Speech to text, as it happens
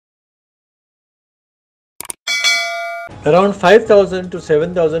Around 5,000 to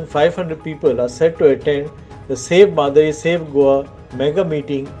 7,500 people are set to attend the Save Mhadei Save Goa mega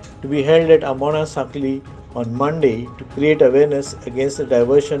meeting to be held at Amona Sankhali on Monday to create awareness against the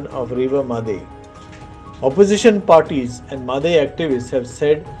diversion of River Mhadei. Opposition parties and Mhadei activists have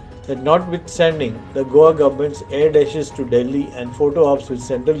said that notwithstanding the Goa government's air dashes to Delhi and photo ops with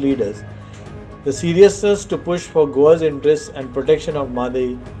central leaders, the seriousness to push for Goa's interests and protection of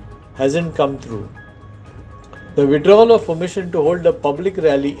Mhadei hasn't come through. The withdrawal of permission to hold a public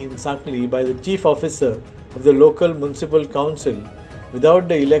rally in Sankhali by the chief officer of the local municipal council without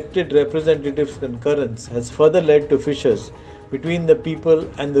the elected representatives' concurrence has further led to fissures between the people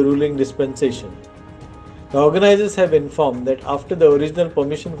and the ruling dispensation. The organizers have informed that after the original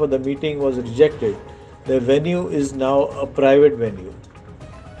permission for the meeting was rejected, the venue is now a private venue.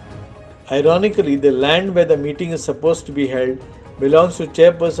 Ironically, the land where the meeting is supposed to be held belongs to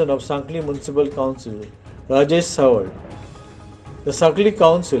Chairperson of Sankhali Municipal Council, Rajesh Sawant. The Sankhali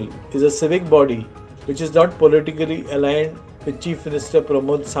Council is a civic body which is not politically aligned with Chief Minister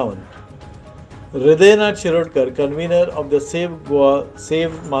Pramod Sawant. Hridaynath Shirodkar, convener of the Save Goa,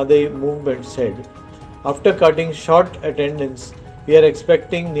 Save Mhadei movement, said, after cutting short attendance, we are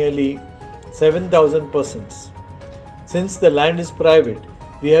expecting nearly 7,000 persons. Since the land is private,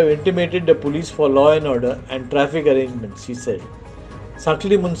 we have intimated the police for law and order and traffic arrangements, he said.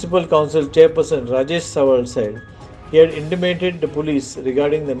 Sankhali Municipal Council Chairperson Rajesh Sawant said he had intimated the police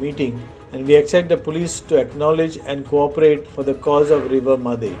regarding the meeting and we expect the police to acknowledge and cooperate for the cause of River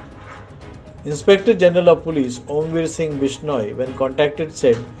Mhadei. Inspector General of Police Omveer Singh Bishnoi, when contacted,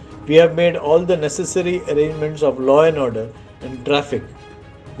 said, we have made all the necessary arrangements of law and order and traffic.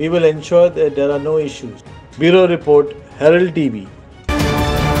 We will ensure that there are no issues. Bureau Report, Herald TV.